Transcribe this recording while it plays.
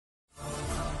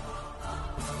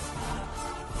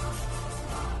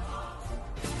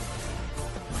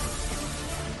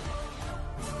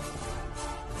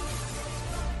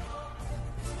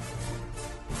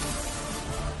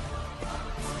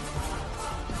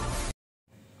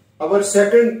Our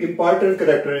second important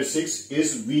characteristics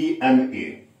is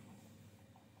VMA.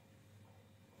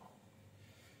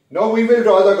 Now we will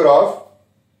draw the graph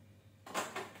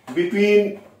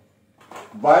between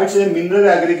whites and mineral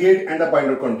aggregate and the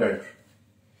binder content.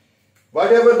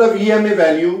 Whatever the VMA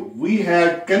value we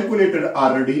had calculated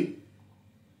already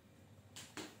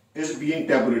is being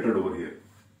tabulated over here.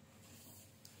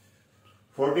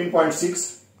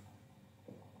 14.6,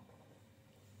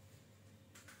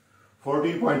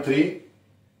 14.3,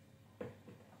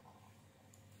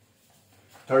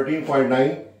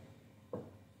 13.9,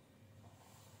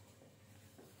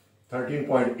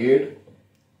 13.8,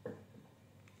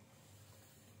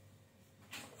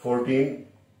 14,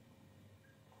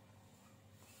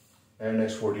 and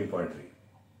next 14.3.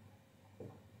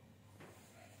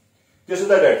 This is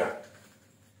the data.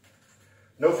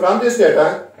 Now from this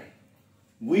data,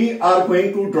 we are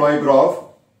going to draw a graph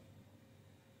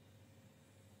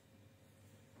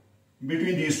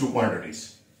between these two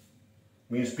quantities,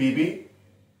 means Pb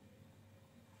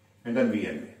and then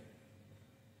VMA.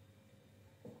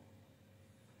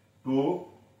 2,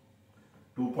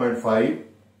 2.5,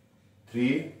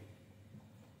 3,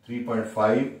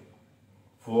 3.5,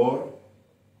 4,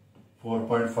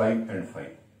 4.5 and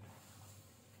 5.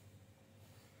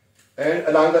 And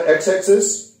along the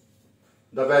x-axis,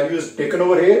 the value is taken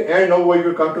over here, and now we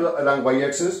will come to the along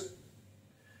y-axis,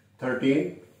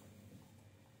 13,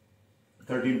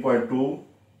 13.2,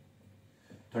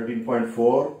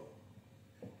 13.4,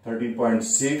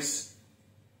 13.6,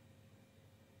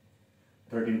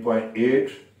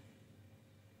 13.8,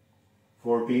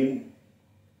 14,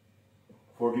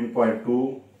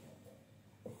 14.2,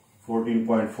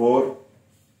 14.4,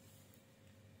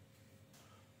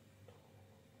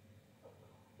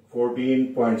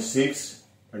 14.6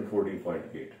 and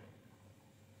 14.8.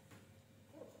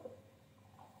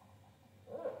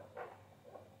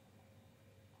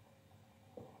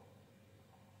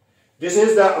 This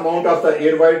is the amount of the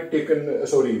air white taken,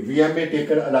 VMA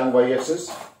taken along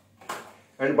y-axis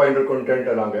and binder content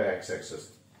along the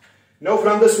x-axis. Now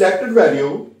from the selected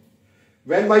value,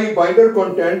 when my binder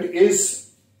content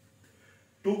is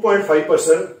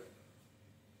 2.5%,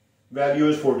 value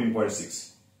is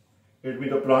 14.6. It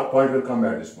means the point will come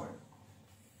at this point.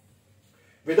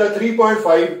 With a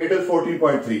 3.5, it is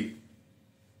 14.3.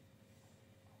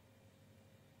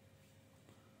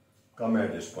 Come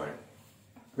at this point.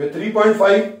 With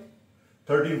 3.5,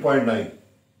 13.9.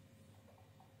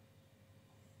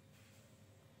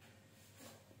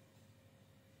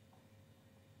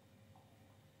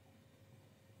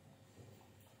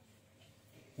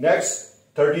 Next,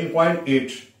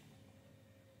 13.8.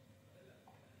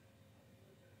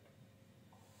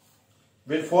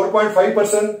 With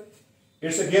 4.5%,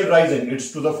 it's again rising,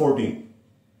 it's to the 14.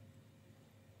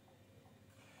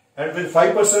 And with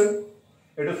 5%,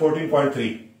 it is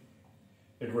 14.3.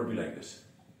 It would be like this.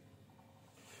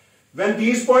 When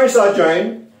these points are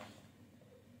joined,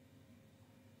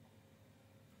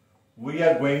 we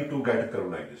are going to get a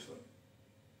curve like this one.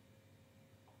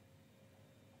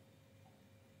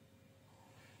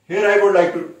 Here I would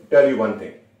like to tell you one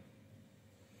thing.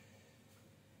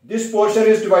 This portion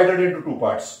is divided into two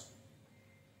parts.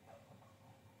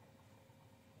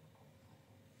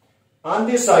 On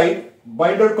this side,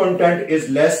 binder content is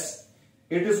less,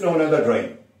 it is known as the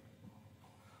dry.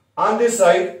 On this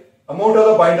side, amount of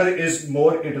the binder is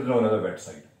more, it is known as the wet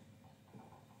side.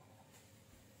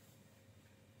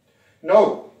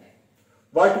 Now,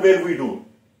 what will we do?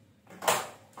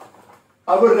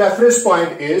 Our reference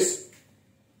point is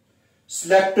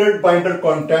selected binder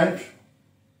content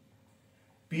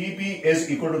Pb is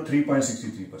equal to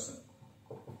 3.63%.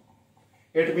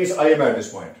 It means I am at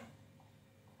this point.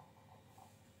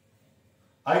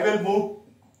 I will move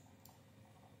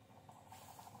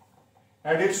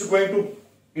and it's going to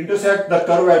intersect the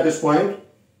curve at this point,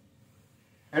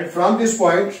 and from this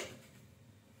point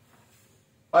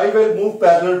I will move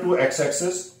parallel to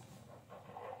x-axis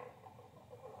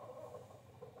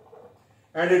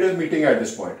and it is meeting at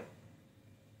this point.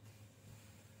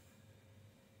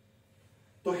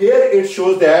 So here it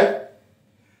shows that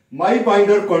my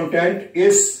binder content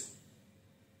is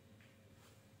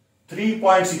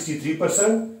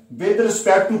 3.63%. With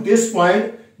respect to this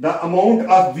point, the amount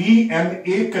of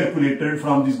VMA calculated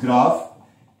from this graph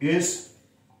is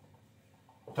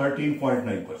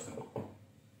 13.9%.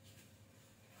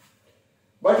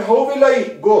 But how will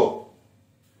I go?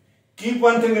 Keep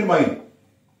one thing in mind.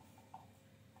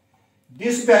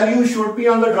 This value should be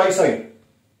on the dry side.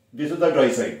 This is the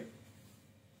dry side.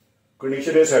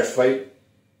 Condition is satisfied.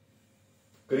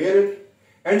 Clear it?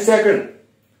 And second,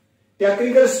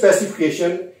 technical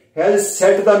specification has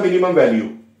set the minimum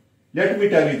value. let me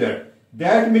tell you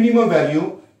that minimum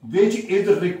value which is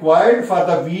required for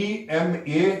the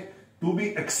VMA to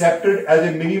be accepted as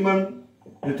a minimum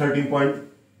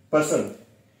 13%.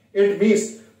 It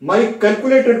means my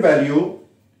calculated value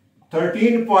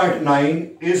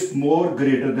 13.9 is more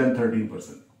greater than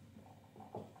 13%.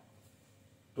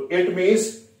 So it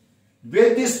means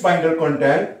with this binder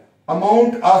content,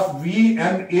 amount of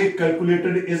VMA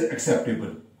calculated is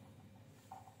acceptable.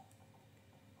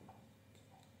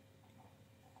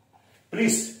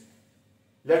 Please,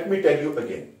 let me tell you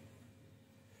again.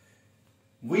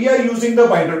 We are using the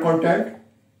binder content.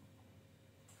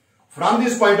 From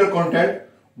this binder content,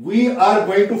 we are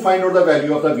going to find out the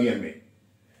value of the VMA,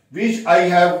 which I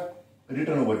have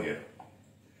written over here.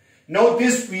 Now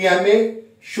this VMA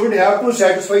should have to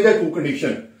satisfy the two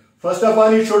conditions. First of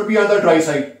all, it should be on the dry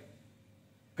side.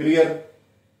 Clear?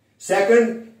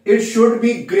 Second, it should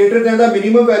be greater than the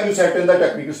minimum value set in the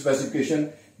technical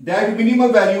specification. That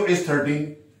minimum value is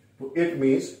 13. So it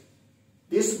means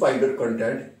this binder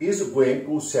content is going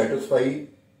to satisfy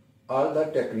all the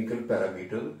technical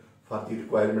parameters for the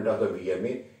requirement of the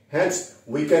VMA. Hence,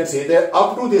 we can say that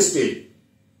up to this stage,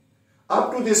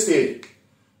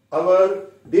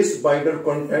 this binder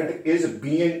content is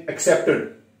being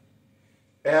accepted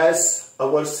as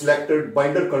our selected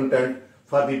binder content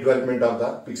for the development of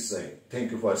the PIC design.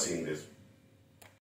 Thank you for seeing this.